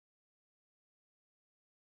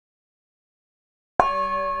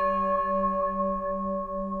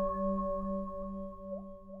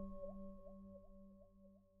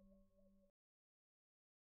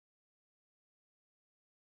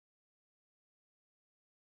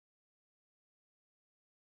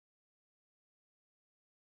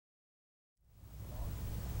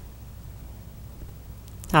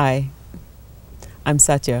Hi, I'm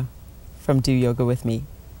Satiya from Do Yoga With Me.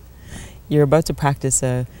 You're about to practice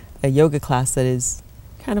a yoga class that is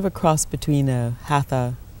kind of a cross between a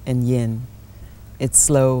Hatha and Yin. It's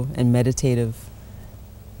slow and meditative,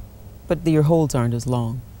 but your holds aren't as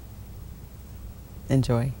long.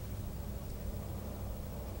 Enjoy.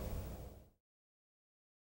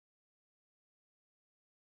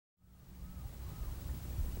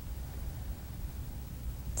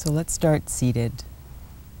 So let's start seated.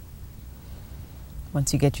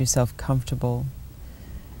 Once you get yourself comfortable,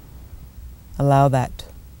 allow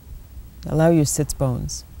your sits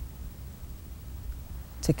bones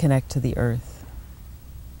to connect to the earth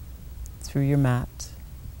through your mat,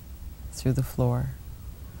 through the floor.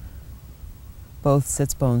 Both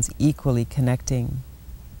sits bones equally connecting.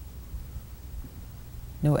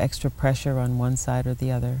 No extra pressure on one side or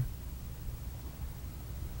the other.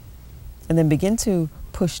 And then begin to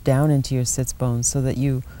push down into your sits bones so that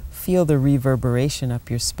you feel the reverberation up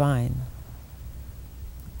your spine,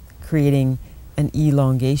 creating an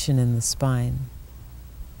elongation in the spine.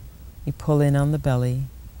 You pull in on the belly,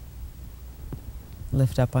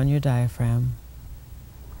 lift up on your diaphragm.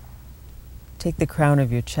 Take the crown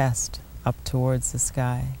of your chest up towards the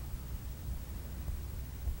sky.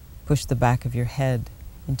 Push the back of your head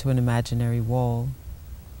into an imaginary wall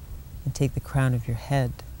and take the crown of your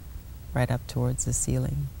head right up towards the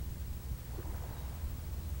ceiling.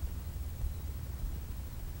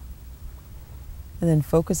 And then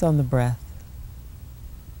focus on the breath.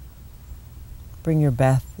 Bring your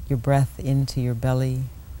breath into your belly.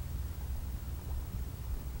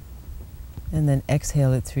 And then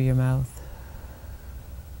exhale it through your mouth.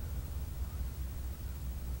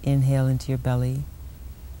 Inhale into your belly.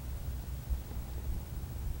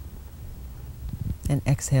 And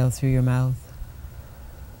exhale through your mouth.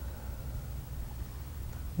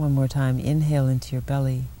 One more time, inhale into your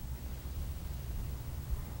belly.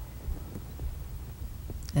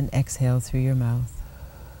 And exhale through your mouth.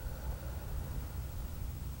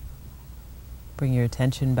 Bring your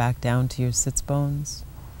attention back down to your sits bones.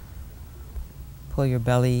 Pull your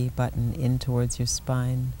belly button in towards your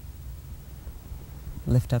spine.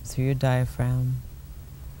 Lift up through your diaphragm.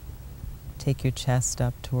 Take your chest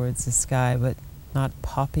up towards the sky, but not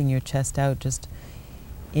popping your chest out, just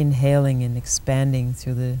inhaling and expanding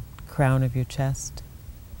through the crown of your chest.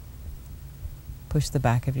 Push the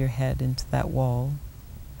back of your head into that wall.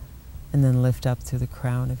 And then lift up through the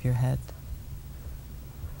crown of your head.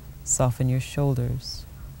 Soften your shoulders.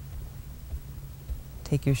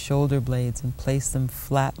 Take your shoulder blades and place them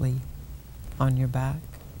flatly on your back.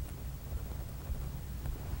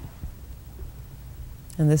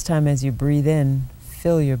 And this time as you breathe in,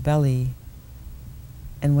 fill your belly.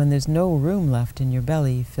 And when there's no room left in your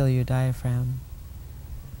belly, fill your diaphragm.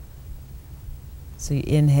 So you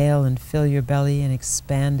inhale and fill your belly and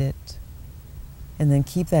expand it. And then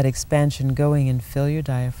keep that expansion going and fill your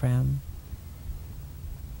diaphragm.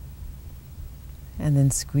 And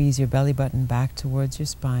then squeeze your belly button back towards your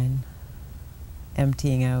spine,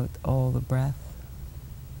 emptying out all the breath.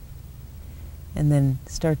 And then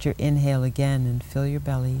start your inhale again and fill your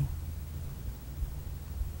belly.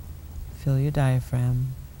 Fill your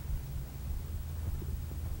diaphragm.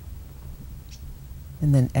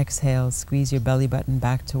 And then exhale, squeeze your belly button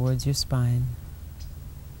back towards your spine.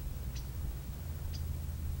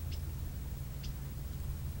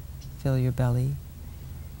 Fill your belly.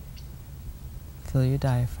 Fill your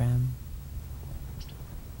diaphragm.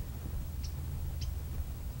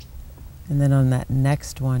 And then on that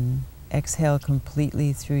next one, exhale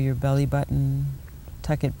completely through your belly button.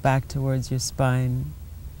 Tuck it back towards your spine.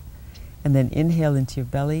 And then inhale into your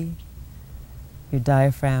belly, your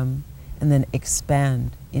diaphragm, and then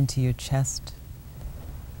expand into your chest,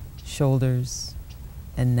 shoulders,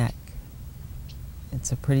 and neck.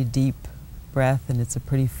 It's a pretty deep breath and it's a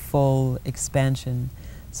pretty full expansion.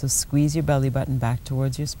 So squeeze your belly button back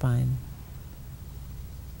towards your spine.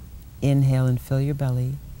 Inhale and fill your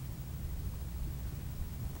belly.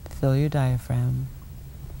 Fill your diaphragm.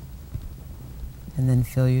 And then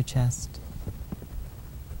fill your chest.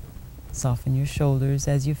 Soften your shoulders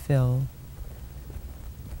as you fill,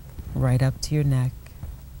 right up to your neck.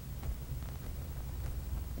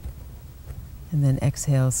 And then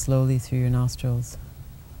exhale slowly through your nostrils.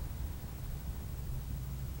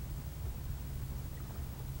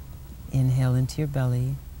 Inhale into your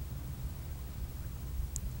belly.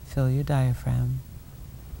 Fill your diaphragm.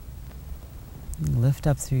 And lift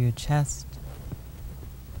up through your chest.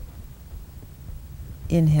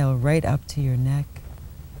 Inhale right up to your neck.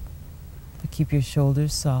 But keep your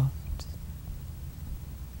shoulders soft.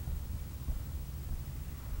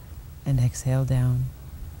 And exhale down.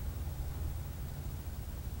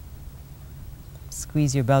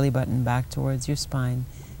 Squeeze your belly button back towards your spine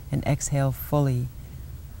and exhale fully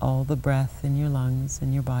all the breath in your lungs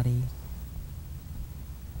and your body.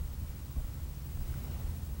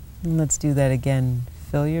 And let's do that again.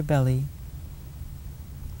 Fill your belly,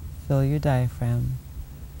 fill your diaphragm,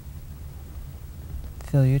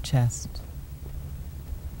 fill your chest,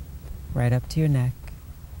 right up to your neck.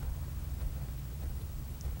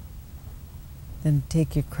 Then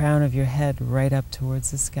take your crown of your head right up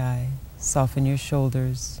towards the sky. Soften your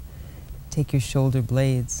shoulders. Take your shoulder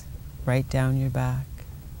blades right down your back.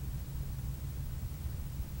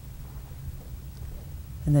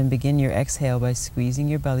 And then begin your exhale by squeezing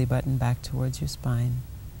your belly button back towards your spine,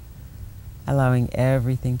 allowing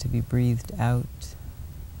everything to be breathed out.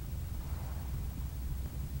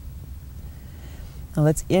 Now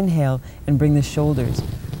let's inhale and bring the shoulders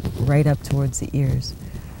right up towards the ears.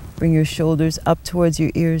 Bring your shoulders up towards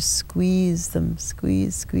your ears, squeeze them,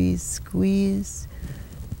 squeeze, squeeze, squeeze.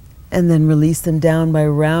 And then release them down by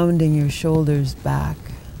rounding your shoulders back.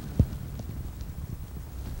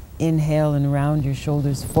 Inhale and round your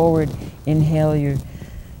shoulders forward. Inhale your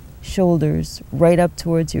shoulders right up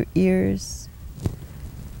towards your ears.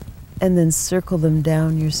 And then circle them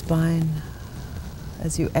down your spine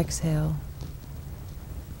as you exhale.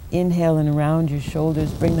 Inhale and round your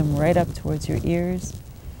shoulders, bring them right up towards your ears.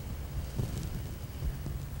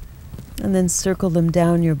 And then circle them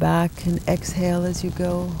down your back and exhale as you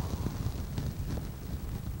go.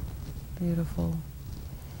 Beautiful.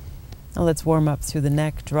 Now let's warm up through the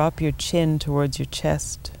neck. Drop your chin towards your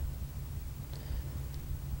chest.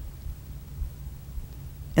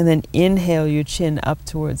 And then inhale your chin up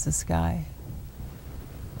towards the sky.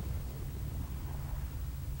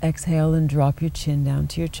 Exhale and drop your chin down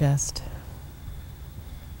to your chest.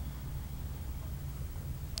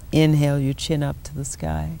 Inhale your chin up to the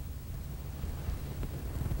sky.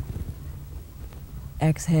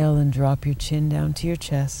 Exhale and drop your chin down to your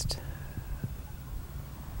chest.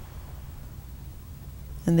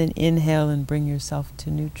 And then inhale and bring yourself to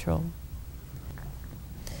neutral.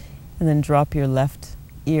 And then drop your left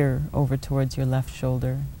ear over towards your left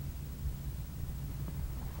shoulder.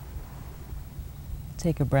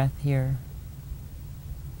 Take a breath here.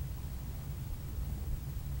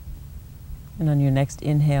 And on your next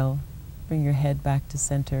inhale, bring your head back to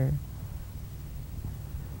center.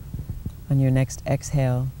 On your next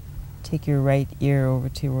exhale, take your right ear over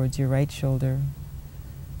towards your right shoulder,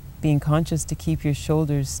 being conscious to keep your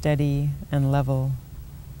shoulders steady and level.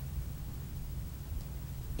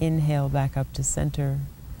 Inhale back up to center,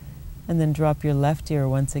 and then drop your left ear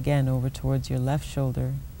once again over towards your left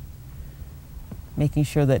shoulder, making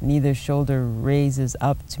sure that neither shoulder raises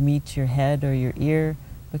up to meet your head or your ear,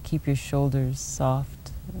 but keep your shoulders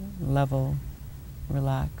soft, level,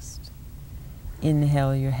 relaxed.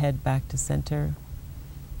 Inhale your head back to center,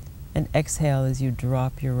 and exhale as you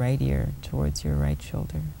drop your right ear towards your right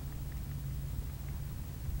shoulder.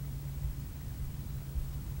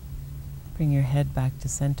 Bring your head back to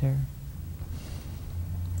center.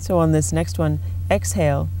 So on this next one,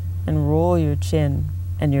 exhale and roll your chin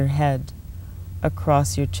and your head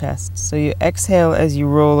across your chest. So you exhale as you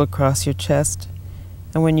roll across your chest,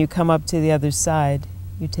 and when you come up to the other side,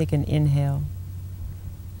 you take an inhale.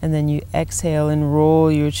 And then you exhale and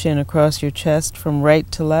roll your chin across your chest from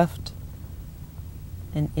right to left.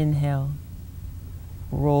 And inhale.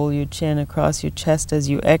 Roll your chin across your chest as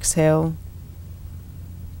you exhale.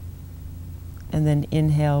 And then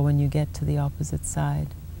inhale when you get to the opposite side.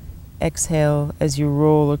 Exhale as you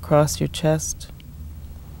roll across your chest.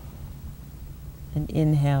 And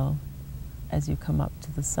inhale as you come up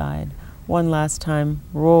to the side. One last time,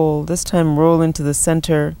 roll. This time roll into the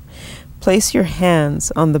center. Place your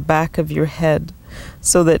hands on the back of your head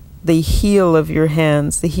so that the heel of your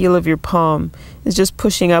hands, the heel of your palm, is just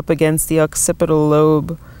pushing up against the occipital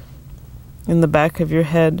lobe in the back of your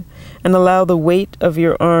head. And allow the weight of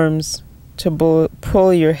your arms to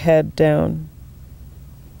pull your head down.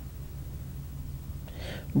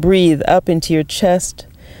 Breathe up into your chest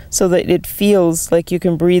so that it feels like you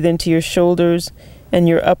can breathe into your shoulders and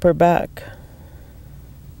your upper back.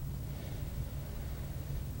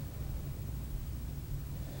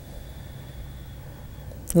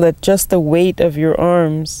 Let just the weight of your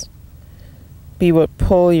arms be what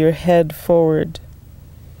pull your head forward.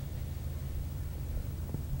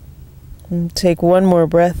 And take one more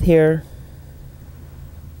breath here.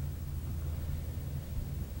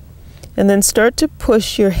 And then start to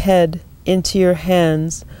push your head into your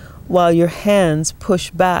hands while your hands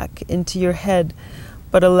push back into your head,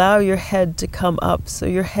 but allow your head to come up. So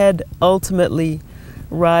your head ultimately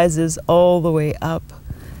rises all the way up,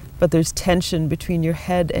 but there's tension between your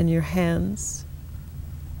head and your hands.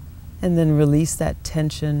 And then release that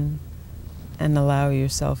tension and allow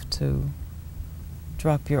yourself to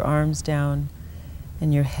drop your arms down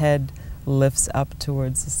and your head lifts up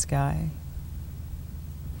towards the sky.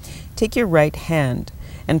 Take your right hand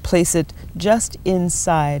and place it just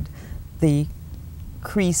inside the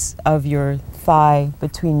crease of your thigh,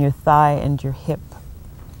 between your thigh and your hip.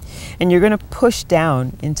 And you're going to push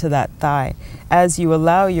down into that thigh as you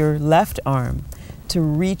allow your left arm to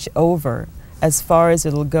reach over as far as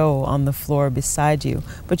it'll go on the floor beside you.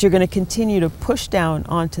 But you're going to continue to push down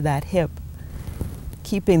onto that hip,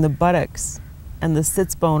 keeping the buttocks and the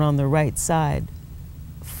sits bone on the right side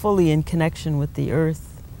fully in connection with the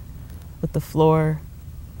earth, with the floor,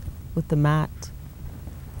 with the mat.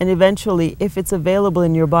 And eventually, if it's available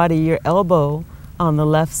in your body, your elbow on the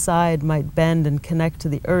left side might bend and connect to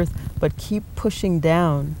the earth, but keep pushing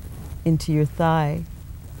down into your thigh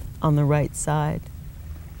on the right side.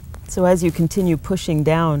 So as you continue pushing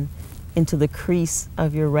down into the crease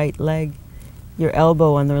of your right leg, your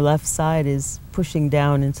elbow on the left side is pushing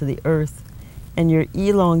down into the earth, and you're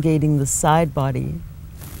elongating the side body.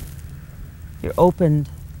 You're opened,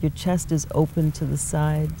 your chest is open to the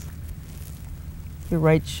sides. Your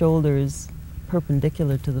right shoulder is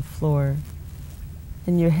perpendicular to the floor,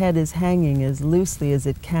 and your head is hanging as loosely as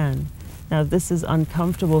it can. Now, if this is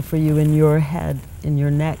uncomfortable for you in your head, in your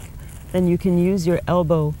neck, then you can use your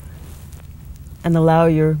elbow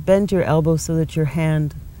and bend your elbow so that your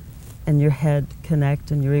hand and your head connect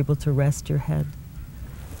and you're able to rest your head.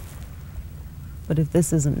 But if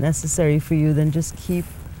this isn't necessary for you, then just keep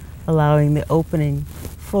allowing the opening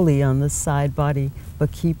fully on the side body,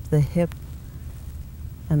 but keep the hip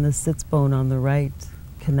and the sits bone on the right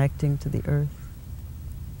connecting to the earth.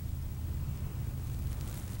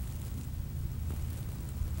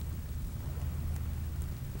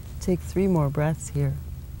 Take 3 more breaths here.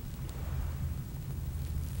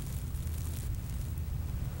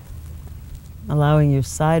 Allowing your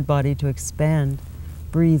side body to expand.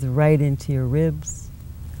 Breathe right into your ribs,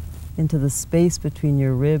 into the space between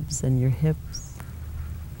your ribs and your hips.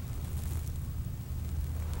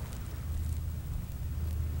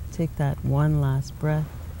 Take that one last breath.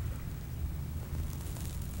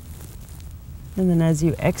 And then as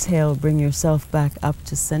you exhale, bring yourself back up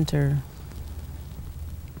to center.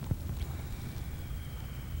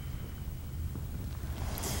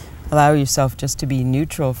 Allow yourself just to be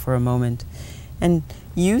neutral for a moment and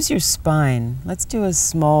use your spine. Let's do a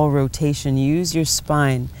small rotation. Use your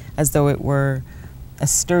spine as though it were a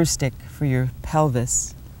stir stick for your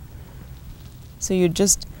pelvis. So you're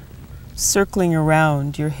just circling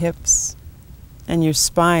around your hips, and your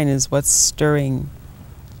spine is what's stirring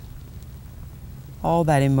all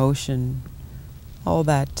that emotion, all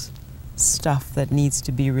that stuff that needs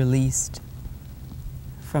to be released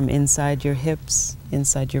from inside your hips,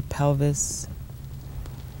 inside your pelvis.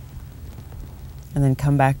 And then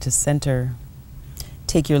come back to center.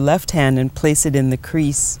 Take your left hand and place it in the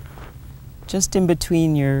crease, just in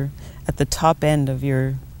between at the top end of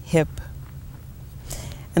your hip.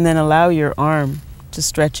 And then allow your arm to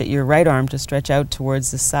stretch, your right arm to stretch out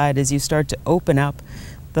towards the side as you start to open up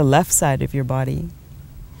the left side of your body.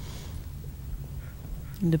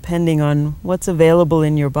 And depending on what's available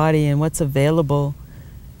in your body and what's available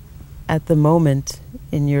at the moment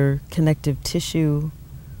in your connective tissue,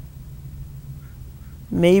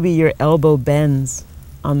 maybe your elbow bends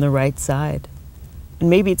on the right side, and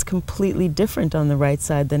maybe it's completely different on the right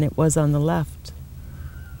side than it was on the left.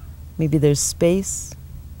 Maybe there's space,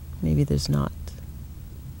 maybe there's not.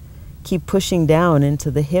 Keep pushing down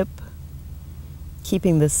into the hip,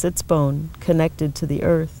 keeping the sits bone connected to the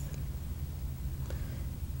earth.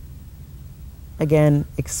 Again,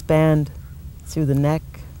 expand through the neck,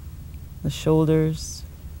 the shoulders,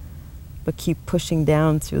 but keep pushing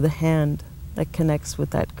down through the hand that connects with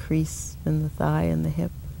that crease in the thigh and the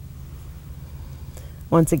hip.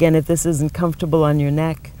 Once again, if this isn't comfortable on your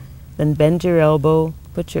neck, then bend your elbow,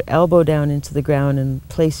 put your elbow down into the ground and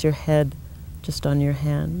place your head just on your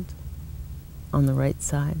hand on the right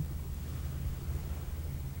side.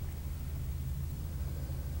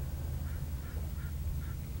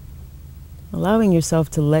 Allowing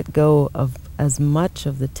yourself to let go of as much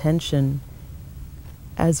of the tension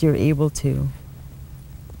as you're able to.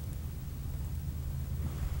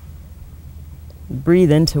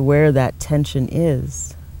 Breathe into where that tension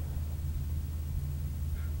is.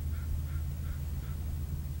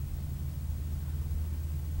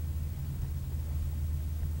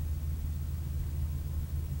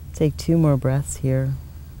 Take 2 more breaths here.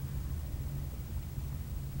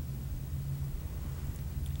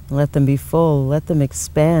 Let them be full, let them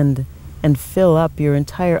expand and fill up your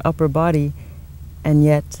entire upper body, and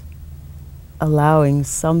yet allowing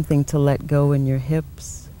something to let go in your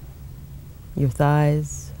hips, your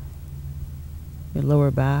thighs, your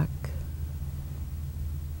lower back.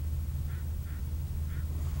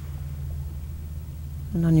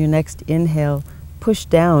 And on your next inhale, push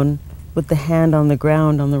down with the hand on the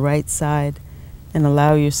ground on the right side and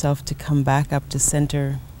allow yourself to come back up to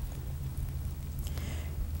center,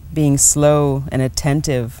 being slow and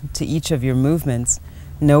attentive to each of your movements,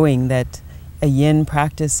 knowing that a yin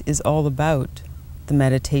practice is all about the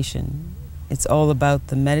meditation. It's all about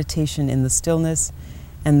the meditation in the stillness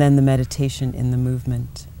and then the meditation in the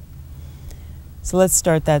movement. So let's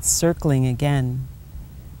start that circling again,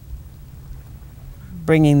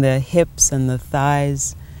 bringing the hips and the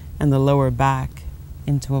thighs and the lower back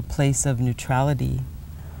into a place of neutrality.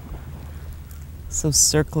 So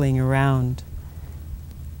circling around.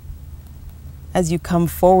 As you come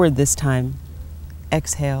forward this time,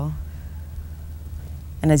 exhale.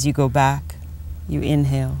 And as you go back, you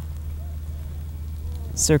inhale.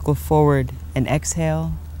 Circle forward and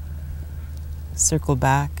exhale. Circle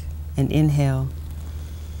back and inhale.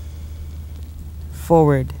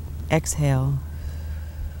 Forward, exhale.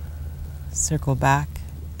 Circle back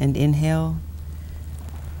and inhale.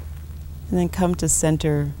 And then come to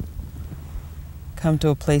center. Come to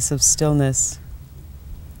a place of stillness.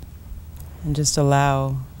 And just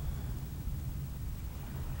allow.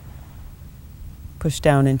 Push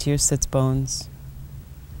down into your sits bones.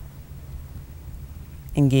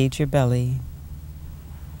 Engage your belly.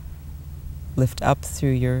 Lift up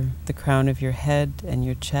through the crown of your head and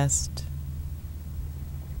your chest.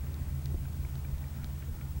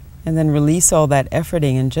 And then release all that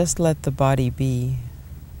efforting and just let the body be.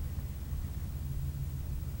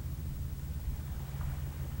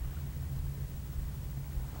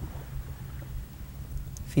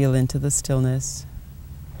 Feel into the stillness.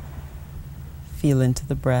 Feel into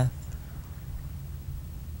the breath.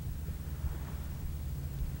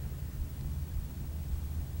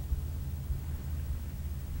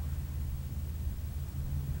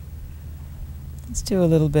 Let's do a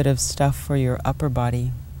little bit of stuff for your upper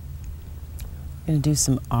body. We're going to do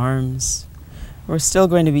some arms. We're still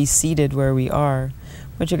going to be seated where we are,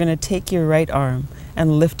 but you're going to take your right arm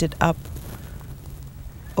and lift it up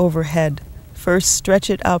overhead. First, stretch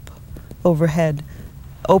it up overhead,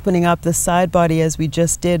 opening up the side body as we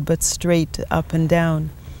just did, but straight up and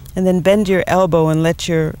down. And then bend your elbow and let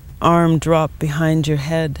your arm drop behind your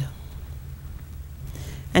head.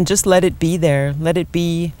 And just let it be there. Let it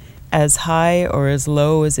be as high or as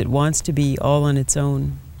low as it wants to be, all on its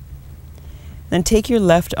own. Then take your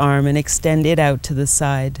left arm and extend it out to the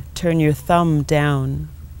side. Turn your thumb down.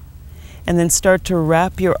 And then start to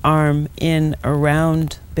wrap your arm in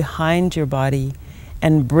around behind your body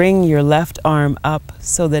and bring your left arm up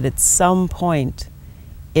so that at some point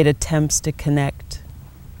it attempts to connect.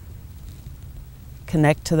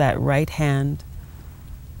 Connect to that right hand.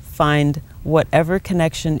 Find whatever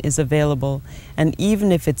connection is available, and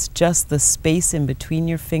even if it's just the space in between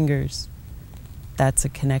your fingers, that's a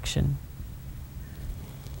connection.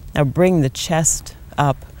 Now bring the chest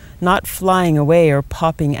up, not flying away or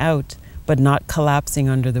popping out, but not collapsing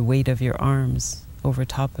under the weight of your arms over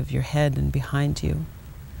top of your head and behind you.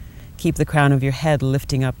 Keep the crown of your head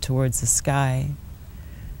lifting up towards the sky.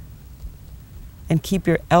 And keep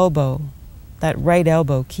your elbow, that right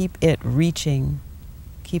elbow, keep it reaching.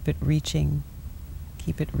 Keep it reaching.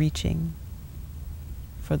 Keep it reaching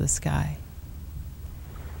for the sky.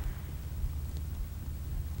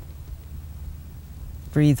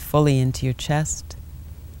 Breathe fully into your chest.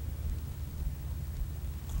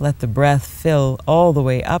 Let the breath fill all the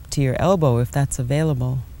way up to your elbow if that's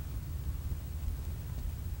available.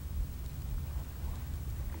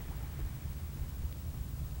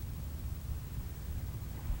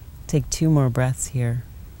 Take 2 more breaths here.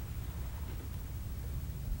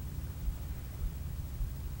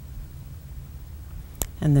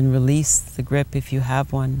 And then release the grip if you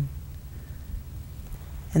have one.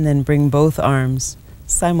 And then bring both arms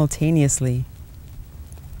simultaneously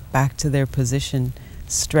back to their position,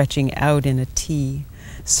 stretching out in a T.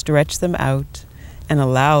 Stretch them out and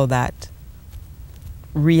allow that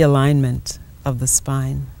realignment of the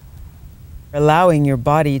spine. Allowing your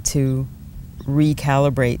body to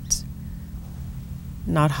recalibrate.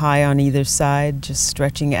 Not high on either side, just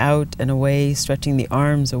stretching out and away, stretching the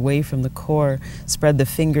arms away from the core. Spread the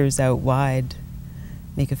fingers out wide.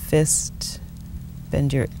 Make a fist.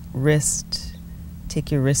 Bend your wrist.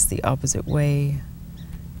 Take your wrists the opposite way.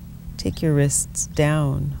 Take your wrists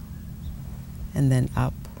down and then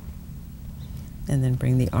up. And then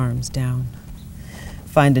bring the arms down.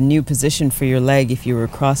 Find a new position for your leg. If you were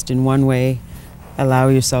crossed in one way, Allow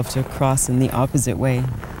yourself to cross in the opposite way.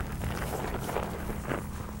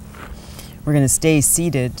 We're going to stay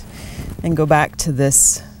seated and go back to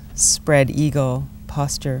this spread eagle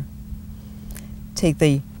posture. Take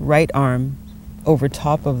the right arm over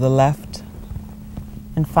top of the left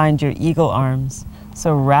and find your eagle arms.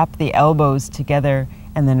 So wrap the elbows together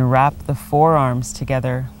and then wrap the forearms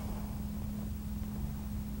together.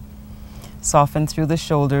 Soften through the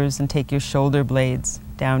shoulders and take your shoulder blades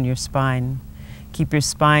down your spine. Keep your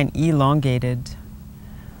spine elongated,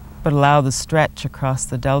 but allow the stretch across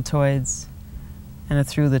the deltoids and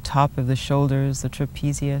through the top of the shoulders, the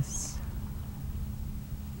trapezius.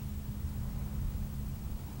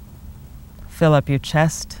 Fill up your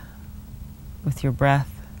chest with your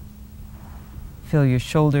breath. Fill your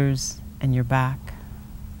shoulders and your back.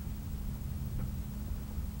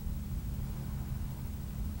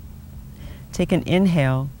 Take an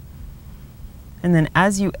inhale, and then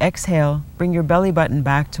as you exhale, bring your belly button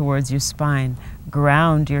back towards your spine.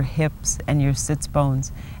 Ground your hips and your sits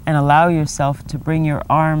bones, and allow yourself to bring your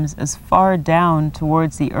arms as far down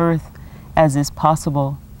towards the earth as is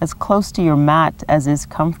possible, as close to your mat as is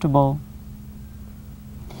comfortable.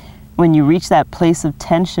 When you reach that place of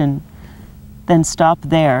tension, then stop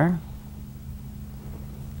there.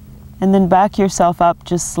 And then back yourself up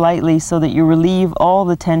just slightly so that you relieve all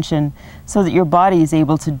the tension, so that your body is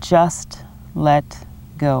able to just let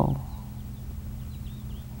go.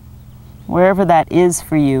 Wherever that is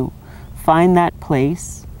for you, find that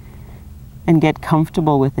place and get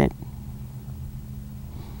comfortable with it.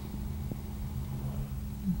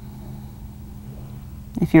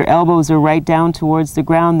 If your elbows are right down towards the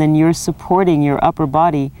ground, then you're supporting your upper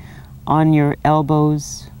body on your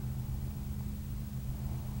elbows.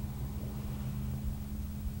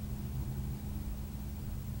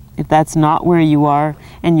 If that's not where you are,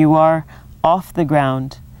 and you are off the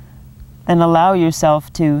ground, then allow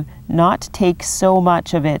yourself to not take so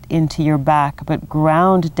much of it into your back, but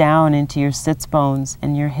ground down into your sits bones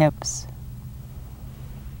and your hips.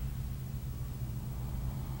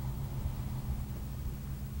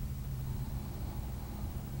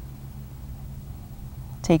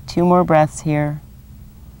 Take 2 more breaths here.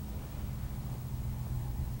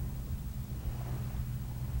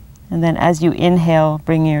 And then as you inhale,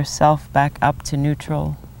 bring yourself back up to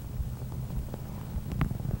neutral.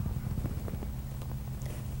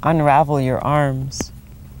 Unravel your arms.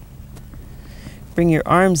 Bring your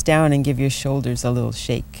arms down and give your shoulders a little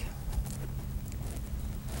shake.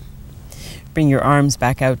 Bring your arms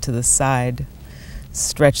back out to the side.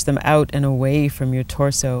 Stretch them out and away from your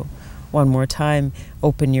torso. One more time,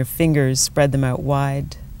 open your fingers, spread them out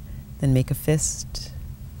wide. Then make a fist.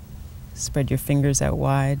 Spread your fingers out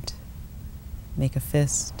wide. Make a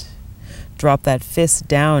fist. Drop that fist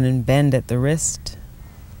down and bend at the wrist.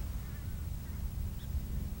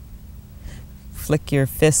 Flick your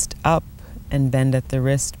fist up and bend at the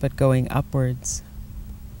wrist, but going upwards.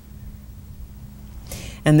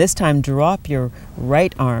 And this time, drop your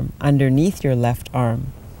right arm underneath your left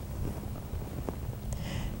arm.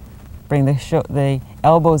 Bring the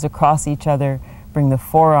elbows across each other. Bring the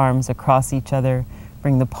forearms across each other.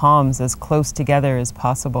 Bring the palms as close together as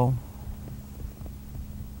possible.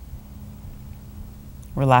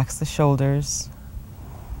 Relax the shoulders.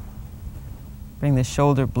 Bring the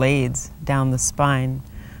shoulder blades down the spine.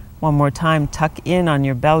 One more time, tuck in on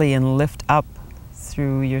your belly and lift up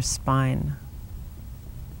through your spine.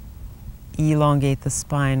 Elongate the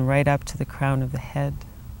spine right up to the crown of the head.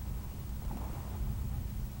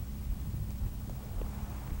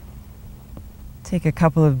 Take a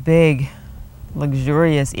couple of big,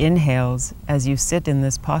 luxurious inhales as you sit in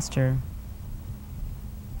this posture.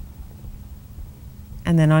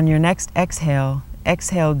 And then on your next exhale,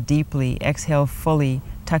 exhale deeply, exhale fully.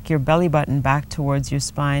 Tuck your belly button back towards your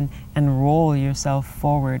spine and roll yourself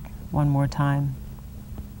forward one more time.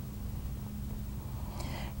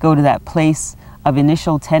 Go to that place of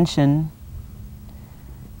initial tension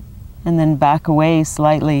and then back away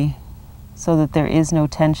slightly so that there is no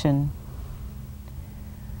tension.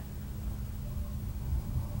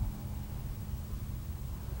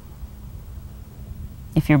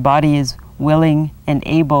 If your body is willing and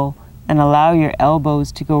able, and allow your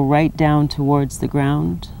elbows to go right down towards the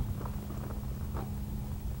ground.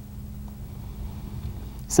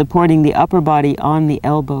 Supporting the upper body on the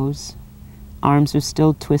elbows. Arms are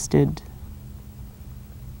still twisted.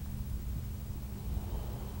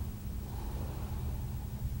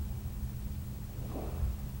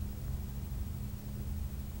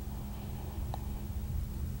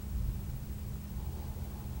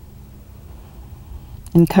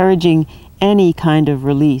 Encouraging any kind of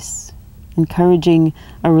release encouraging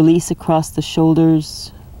a release across the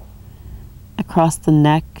shoulders, across the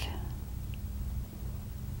neck.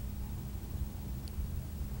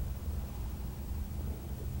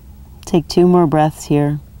 Take 2 more breaths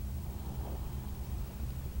here.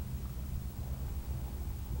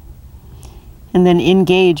 And then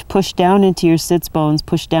engage, push down into your sits bones,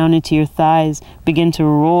 push down into your thighs. Begin to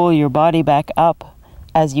roll your body back up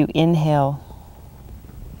as you inhale.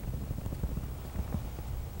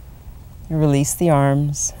 Release the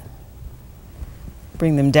arms.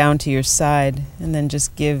 Bring them down to your side, and then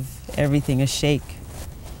just give everything a shake.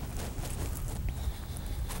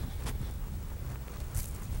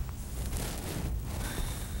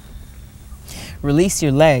 Release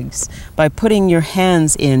your legs by putting your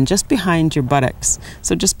hands in just behind your buttocks,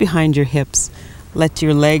 so just behind your hips. Let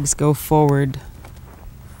your legs go forward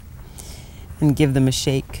and give them a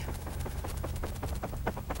shake.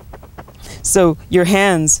 So your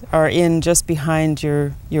hands are in just behind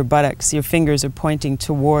your buttocks. Your fingers are pointing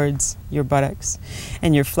towards your buttocks.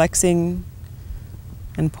 And you're flexing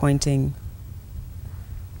and pointing,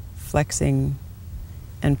 flexing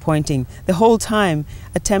and pointing. The whole time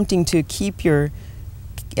attempting to keep your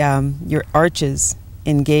arches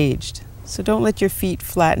engaged. So don't let your feet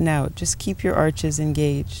flatten out. Just keep your arches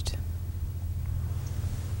engaged.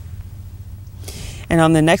 And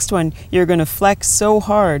on the next one, you're going to flex so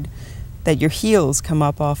hard that your heels come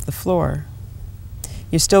up off the floor.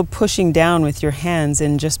 You're still pushing down with your hands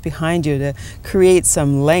in just behind you to create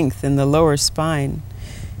some length in the lower spine.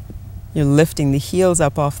 You're lifting the heels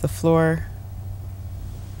up off the floor,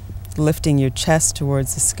 lifting your chest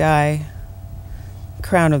towards the sky,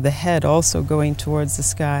 crown of the head also going towards the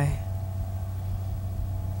sky.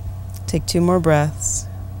 Take 2 more breaths,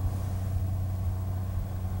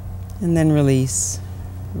 and then release.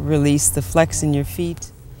 Release the flex in your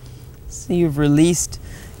feet. So you've released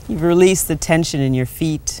the tension in your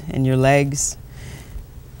feet and your legs.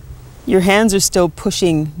 Your hands are still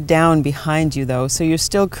pushing down behind you though, so you're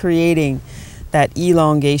still creating that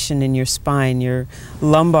elongation in your spine. Your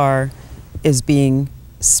lumbar is being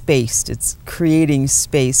spaced. It's creating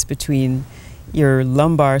space between your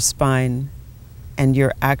lumbar spine and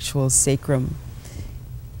your actual sacrum.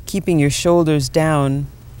 Keeping your shoulders down,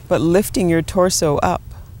 but lifting your torso up.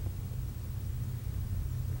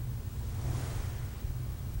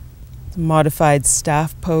 Modified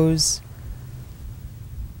staff pose,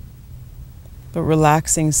 but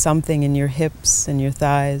relaxing something in your hips and your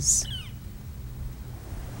thighs.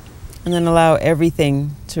 And then allow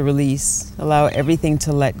everything to release, allow everything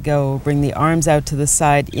to let go. Bring the arms out to the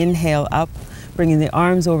side, inhale up, bringing the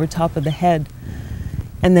arms over top of the head,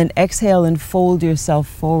 and then exhale and fold yourself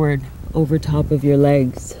forward over top of your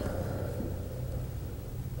legs.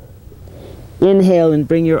 Inhale and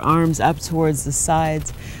bring your arms up towards the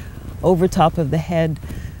sides, over top of the head.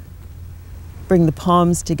 Bring the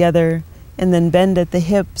palms together and then bend at the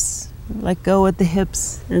hips. Let go at the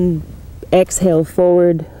hips and exhale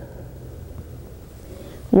forward.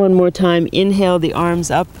 One more time, inhale the arms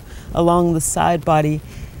up along the side body,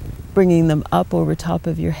 bringing them up over top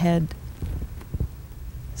of your head.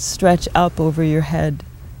 Stretch up over your head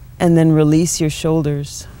and then release your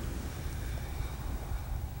shoulders.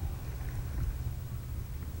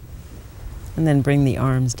 And then bring the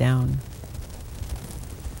arms down.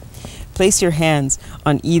 Place your hands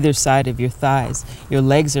on either side of your thighs. Your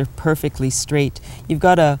legs are perfectly straight. You've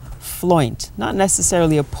got a floint, not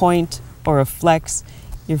necessarily a point or a flex.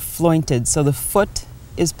 You're flointed, so the foot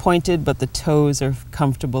is pointed, but the toes are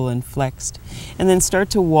comfortable and flexed. And then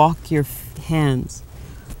start to walk your hands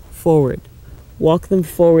forward. Walk them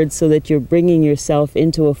forward so that you're bringing yourself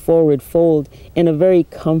into a forward fold in a very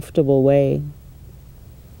comfortable way.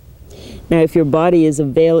 Now, if your body is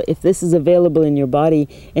if this is available in your body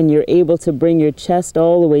and you're able to bring your chest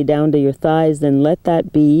all the way down to your thighs, then let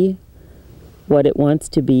that be what it wants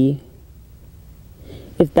to be.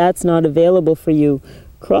 If that's not available for you,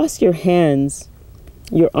 cross your hands,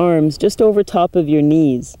 your arms just over top of your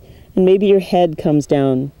knees, and maybe your head comes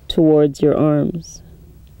down towards your arms.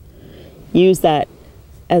 Use that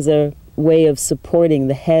as a way of supporting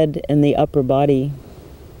the head and the upper body.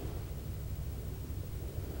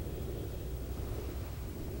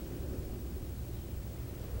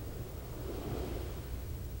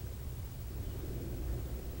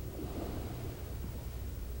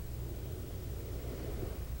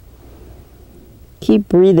 Keep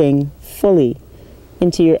breathing fully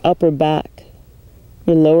into your upper back,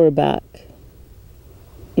 your lower back,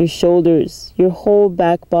 your shoulders, your whole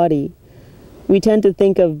back body. We tend to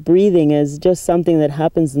think of breathing as just something that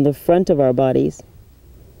happens in the front of our bodies,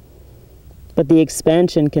 but the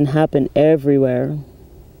expansion can happen everywhere.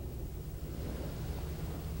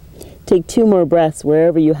 Take 2 more breaths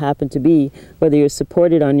wherever you happen to be, whether you're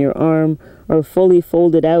supported on your arm or fully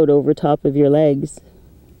folded out over top of your legs.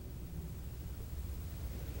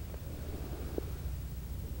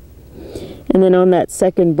 And then on that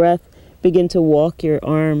second breath, begin to walk your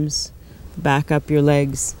arms back up your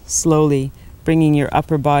legs slowly, bringing your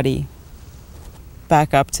upper body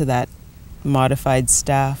back up to that modified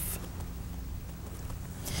staff.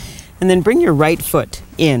 And then bring your right foot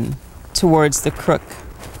in towards the crook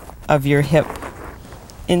of your hip,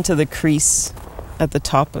 into the crease at the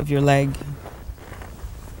top of your leg.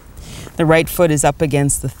 The right foot is up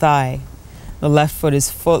against the thigh. The left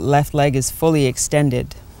leg is fully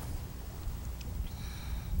extended.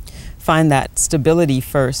 Find that stability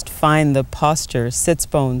first. Find the posture, sits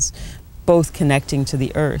bones, both connecting to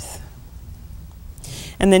the earth.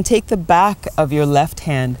 And then take the back of your left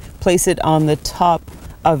hand, place it on the top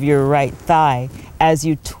of your right thigh as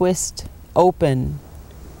you twist open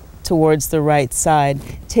towards the right side.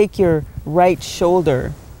 Take your right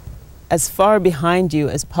shoulder as far behind you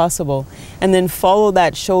as possible, and then follow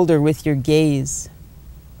that shoulder with your gaze.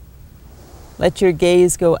 Let your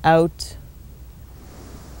gaze go out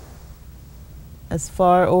as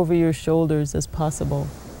far over your shoulders as possible.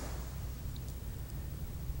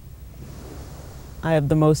 I have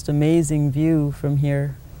the most amazing view from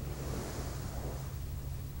here.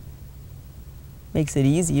 Makes it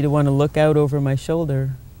easy to want to look out over my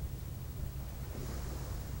shoulder.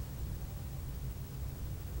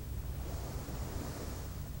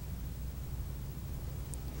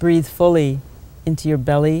 Breathe fully into your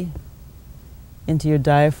belly, into your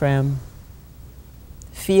diaphragm.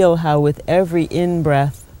 Feel how with every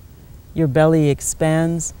in-breath, your belly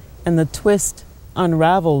expands and the twist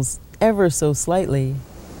unravels ever so slightly.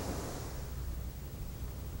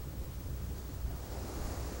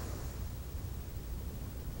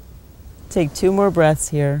 Take 2 more breaths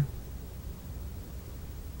here.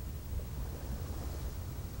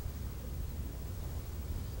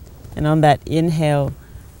 And on that inhale,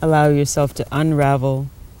 allow yourself to unravel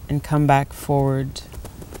and come back forward.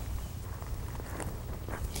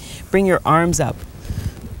 Bring your arms up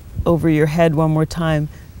over your head one more time.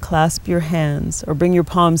 Clasp your hands or bring your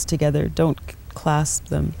palms together. Don't clasp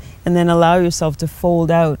them. And then allow yourself to fold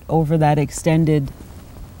out over that extended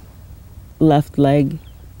left leg.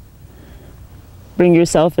 Bring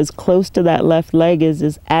yourself as close to that left leg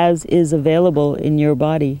as is available in your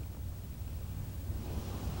body.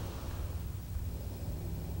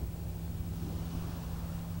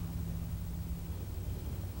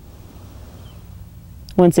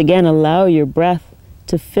 Once again, allow your breath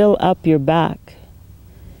to fill up your back.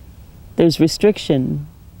 There's restriction,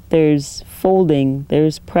 there's folding,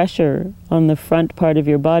 there's pressure on the front part of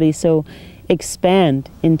your body, so expand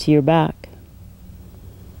into your back.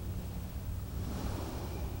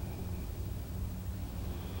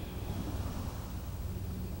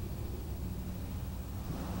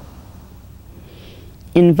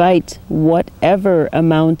 Invite whatever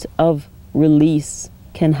amount of release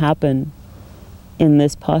can happen in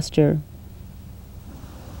this posture.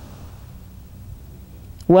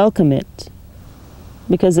 Welcome it,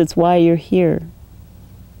 because it's why you're here.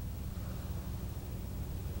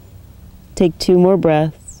 Take 2 more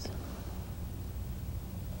breaths.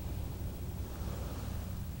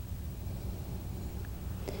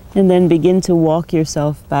 And then begin to walk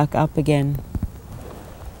yourself back up again,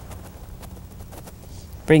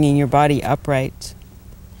 bringing your body upright.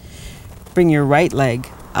 Bring your right leg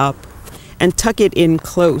up and tuck it in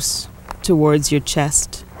close towards your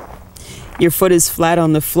chest. Your foot is flat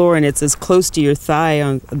on the floor and it's as close to your thigh,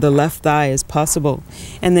 on the left thigh, as possible.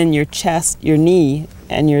 And then your chest, your knee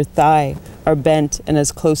and your thigh are bent and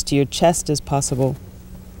as close to your chest as possible.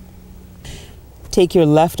 Take your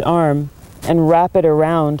left arm and wrap it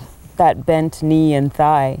around that bent knee and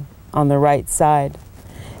thigh on the right side.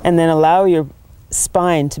 And then allow your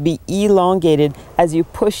spine to be elongated as you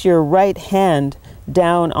push your right hand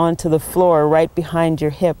down onto the floor right behind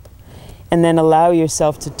your hip. And then allow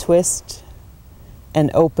yourself to twist and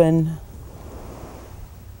open.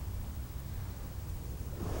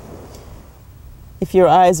 If your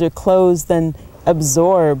eyes are closed, then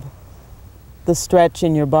absorb the stretch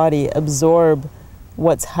in your body, absorb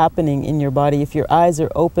what's happening in your body. If your eyes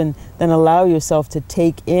are open, then allow yourself to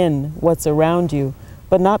take in what's around you,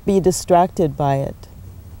 but not be distracted by it.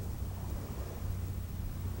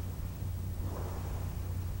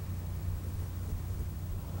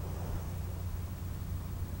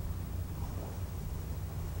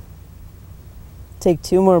 Take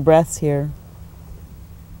 2 more breaths here.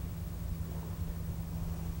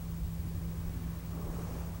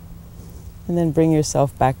 And then bring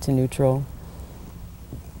yourself back to neutral.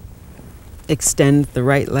 extend the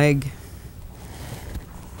right leg.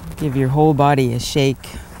 Give your whole body a shake.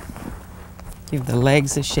 Give the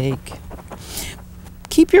legs a shake.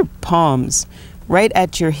 Keep your palms right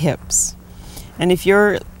at your hips. And if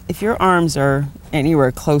your arms are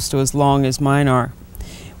anywhere close to as long as mine are,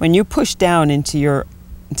 when you push down into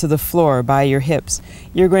the floor by your hips,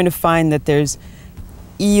 you're going to find that there's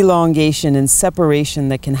elongation and separation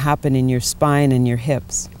that can happen in your spine and your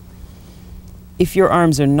hips. If your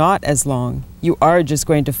arms are not as long, you are just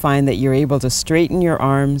going to find that you're able to straighten your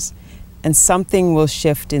arms and something will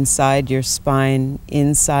shift inside your spine,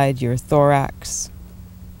 inside your thorax.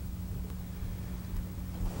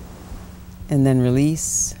 And then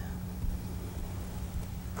release.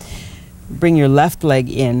 Bring your left leg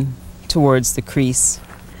in towards the crease,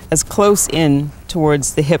 as close in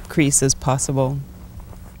towards the hip crease as possible.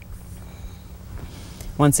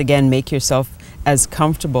 Once again, make yourself as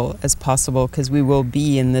comfortable as possible because we will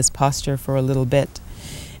be in this posture for a little bit.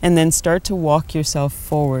 And then start to walk yourself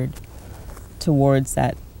forward towards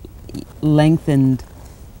that lengthened,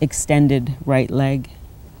 extended right leg.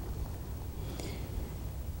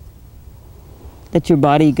 Let your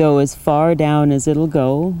body go as far down as it'll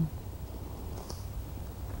go.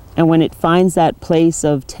 And when it finds that place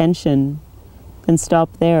of tension, then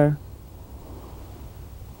stop there.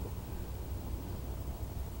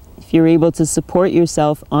 If you're able to support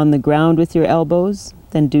yourself on the ground with your elbows,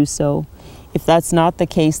 then do so. If that's not the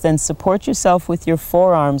case, then support yourself with your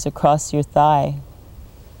forearms across your thigh.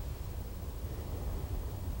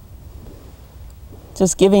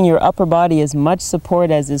 Just giving your upper body as much support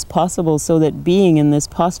as is possible so that being in this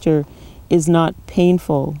posture is not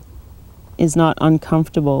painful, is not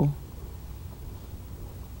uncomfortable.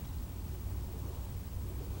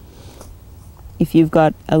 If you've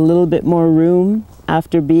got a little bit more room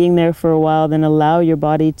after being there for a while, then allow your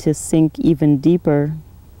body to sink even deeper.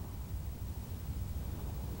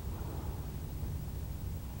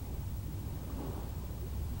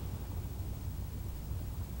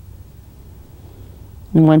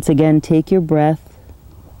 And once again, take your breath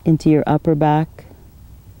into your upper back,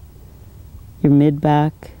 your mid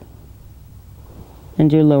back,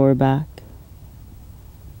 and your lower back.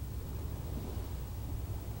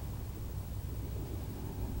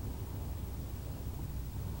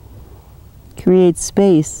 Create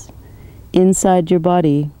space inside your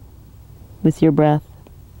body with your breath.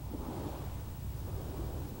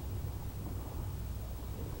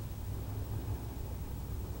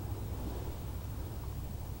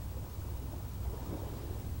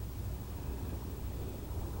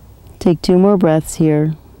 Take 2 more breaths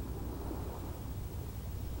here.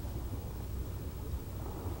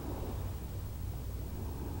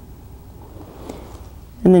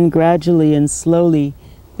 And then gradually and slowly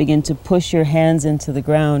begin to push your hands into the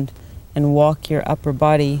ground and walk your upper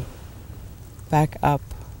body back up.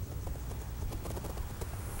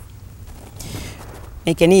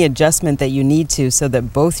 Make any adjustment that you need to so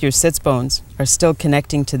that both your sits bones are still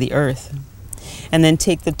connecting to the earth. And then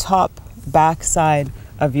take the top back side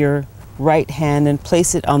of your right hand and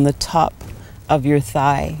place it on the top of your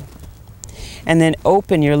thigh. And then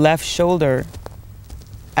open your left shoulder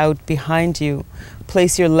out behind you.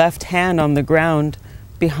 Place your left hand on the ground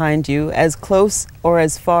behind you, as close or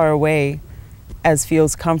as far away as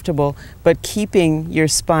feels comfortable, but keeping your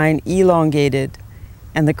spine elongated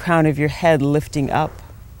and the crown of your head lifting up.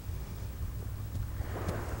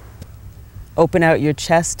 Open out your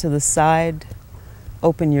chest to the side.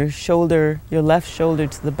 Open your shoulder, your left shoulder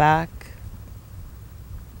to the back.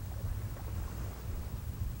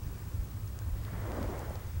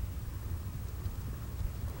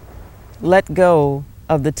 Let go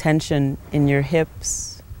of the tension in your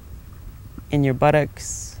hips, in your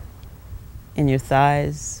buttocks, in your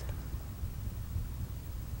thighs.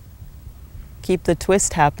 Keep the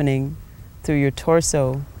twist happening through your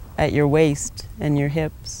torso, at your waist and your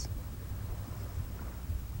hips.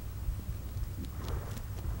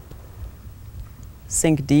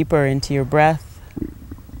 Sink deeper into your breath.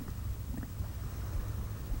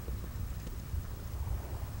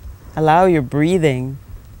 Allow your breathing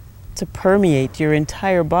to permeate your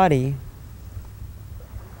entire body.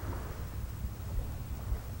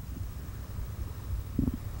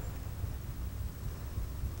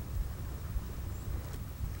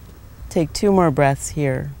 Take 2 more breaths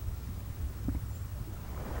here.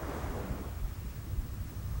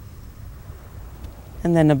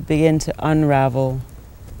 And then begin to unravel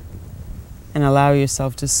and allow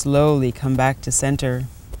yourself to slowly come back to center.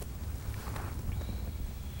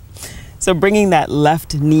 So bringing that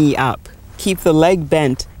left knee up, keep the leg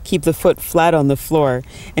bent, keep the foot flat on the floor,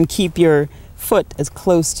 and keep your foot as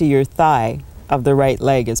close to your thigh of the right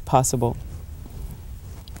leg as possible.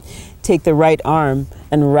 Take the right arm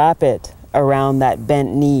and wrap it around that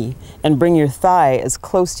bent knee and bring your thigh as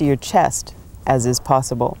close to your chest as is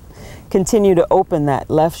possible. Continue to open that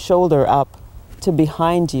left shoulder up to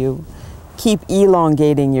behind you. Keep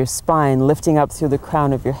elongating your spine, lifting up through the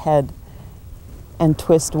crown of your head, and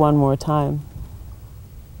twist one more time.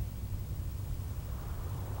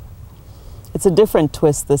 It's a different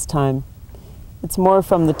twist this time. It's more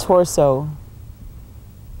from the torso,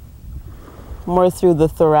 more through the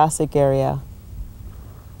thoracic area.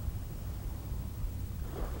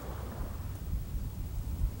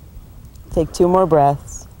 Take 2 more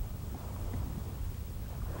breaths.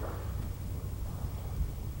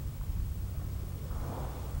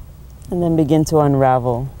 And then begin to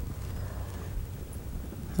unravel.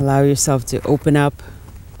 Allow yourself to open up,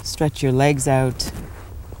 stretch your legs out,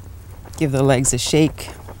 give the legs a shake.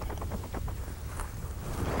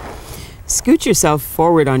 Scoot yourself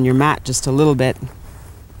forward on your mat just a little bit.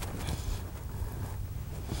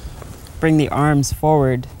 Bring the arms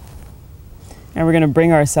forward. And we're going to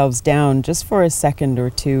bring ourselves down just for a second or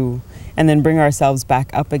two, and then bring ourselves back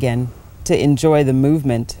up again to enjoy the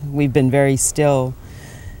movement. We've been very still.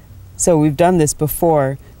 So we've done this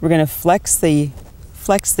before. We're going to flex the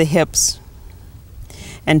hips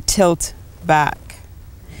and tilt back,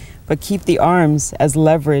 but keep the arms as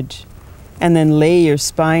leverage, and then lay your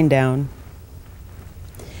spine down.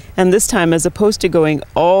 And this time, as opposed to going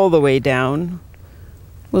all the way down,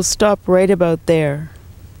 we'll stop right about there.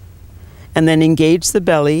 And then engage the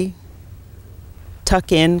belly,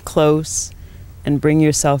 tuck in close, and bring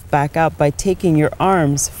yourself back up by taking your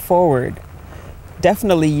arms forward,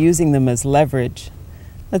 definitely using them as leverage.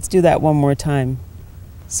 Let's do that one more time.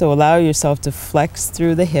 So allow yourself to flex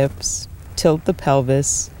through the hips, tilt the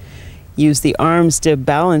pelvis, use the arms to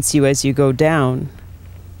balance you as you go down.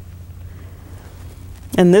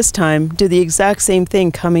 And this time, do the exact same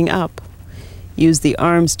thing coming up. Use the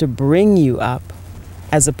arms to bring you up,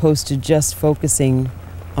 as opposed to just focusing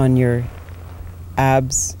on your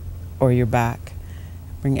abs or your back.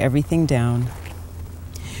 Bring everything down.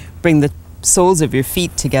 Bring the soles of your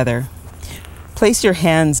feet together. Place your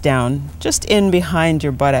hands down, just in behind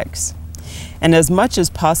your buttocks. And as much as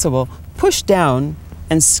possible, push down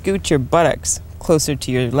and scoot your buttocks closer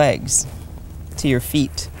to your legs, to your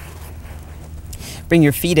feet. Bring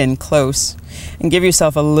your feet in close and give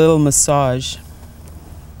yourself a little massage.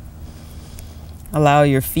 Allow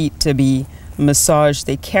your feet to be massaged.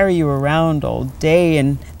 They carry you around all day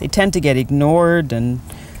and they tend to get ignored, and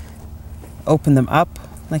open them up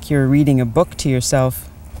like you're reading a book to yourself,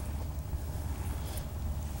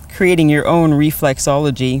 creating your own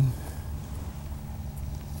reflexology.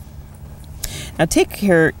 Now take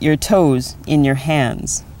your toes in your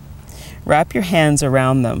hands. Wrap your hands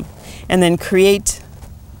around them and then create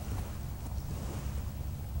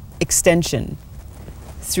extension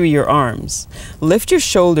through your arms. Lift your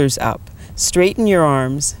shoulders up, straighten your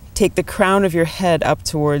arms, take the crown of your head up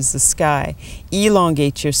towards the sky,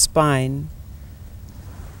 elongate your spine,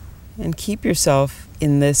 and keep yourself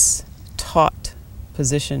in this taut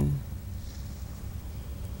position.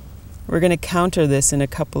 We're going to counter this in a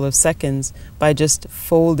couple of seconds by just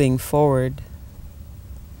folding forward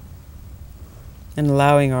and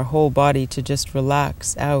allowing our whole body to just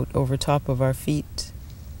relax out over top of our feet.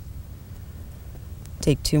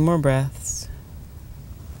 Take 2 more breaths.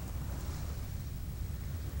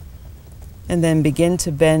 And then begin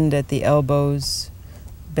to bend at the elbows,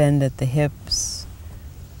 bend at the hips,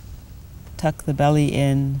 tuck the belly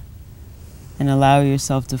in, and allow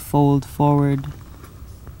yourself to fold forward.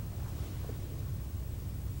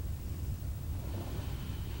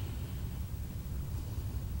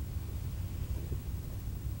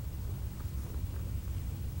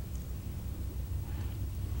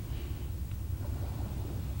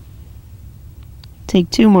 Take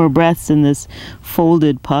 2 more breaths in this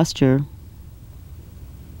folded posture.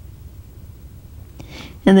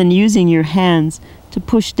 And then using your hands to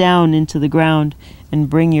push down into the ground and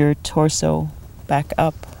bring your torso back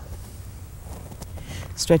up.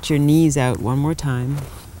 Stretch your knees out one more time.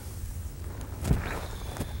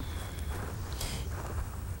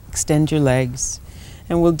 Extend your legs.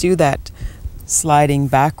 And we'll do that sliding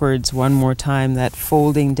backwards one more time, that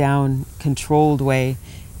folding down controlled way,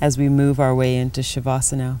 as we move our way into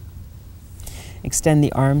Shavasana. Extend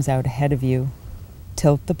the arms out ahead of you.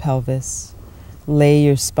 Tilt the pelvis. Lay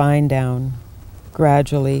your spine down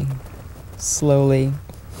gradually, slowly.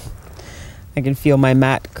 I can feel my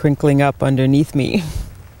mat crinkling up underneath me.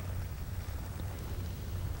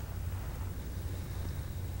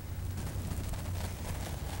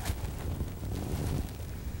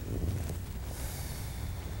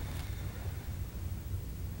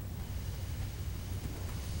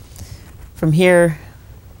 From here,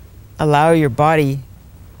 allow your body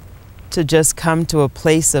to just come to a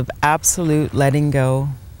place of absolute letting go.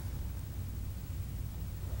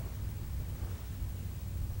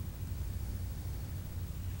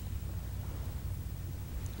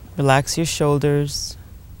 Relax your shoulders.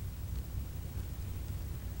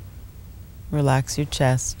 Relax your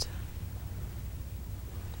chest.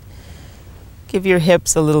 Give your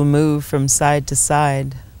hips a little move from side to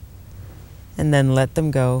side, and then let them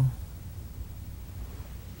go.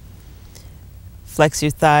 Flex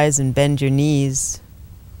your thighs and bend your knees,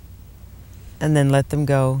 and then let them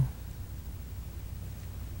go.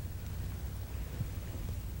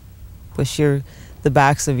 Push the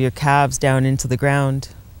backs of your calves down into the ground,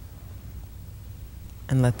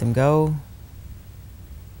 and let them go.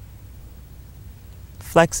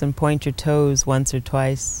 Flex and point your toes once or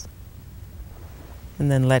twice,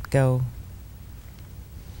 and then let go.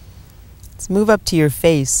 Let's move up to your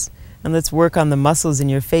face, and let's work on the muscles in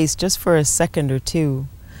your face just for a second or two.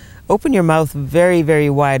 Open your mouth very, very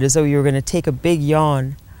wide as though you were going to take a big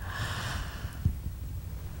yawn.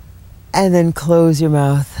 And then close your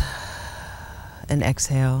mouth and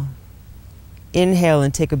exhale. Inhale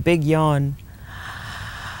and take a big yawn.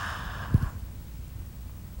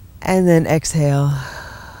 And then exhale.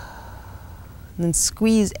 And then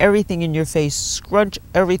squeeze everything in your face. Scrunch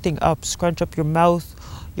everything up. Scrunch up your mouth,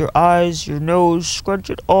 your eyes, your nose. Scrunch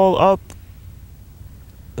it all up.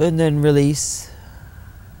 And then release.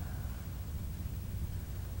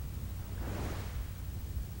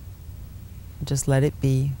 Just let it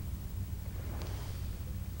be.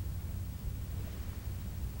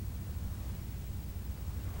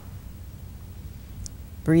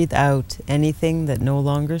 Breathe out anything that no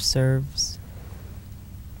longer serves.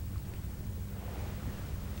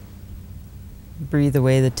 Breathe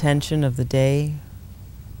away the tension of the day.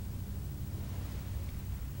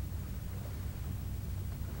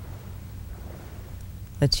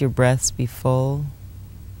 Let your breaths be full.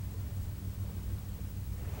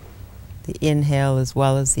 The inhale as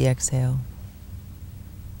well as the exhale.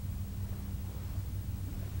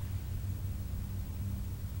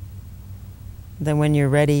 Then when you're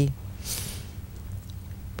ready,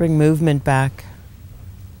 bring movement back.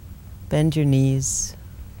 Bend your knees.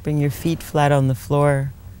 Bring your feet flat on the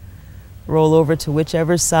floor. Roll over to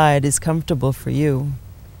whichever side is comfortable for you.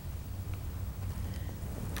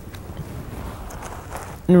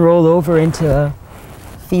 And roll over into a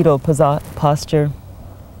fetal posture.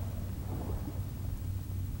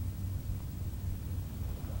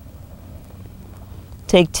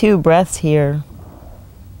 Take 2 breaths here.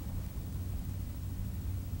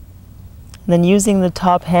 Then using the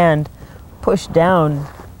top hand, push down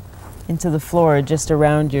into the floor just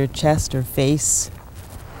around your chest or face.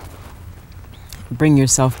 Bring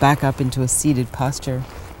yourself back up into a seated posture.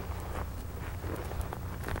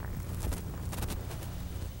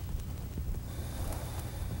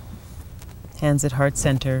 Hands at heart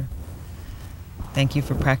center. Thank you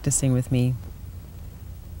for practicing with me.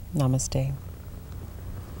 Namaste.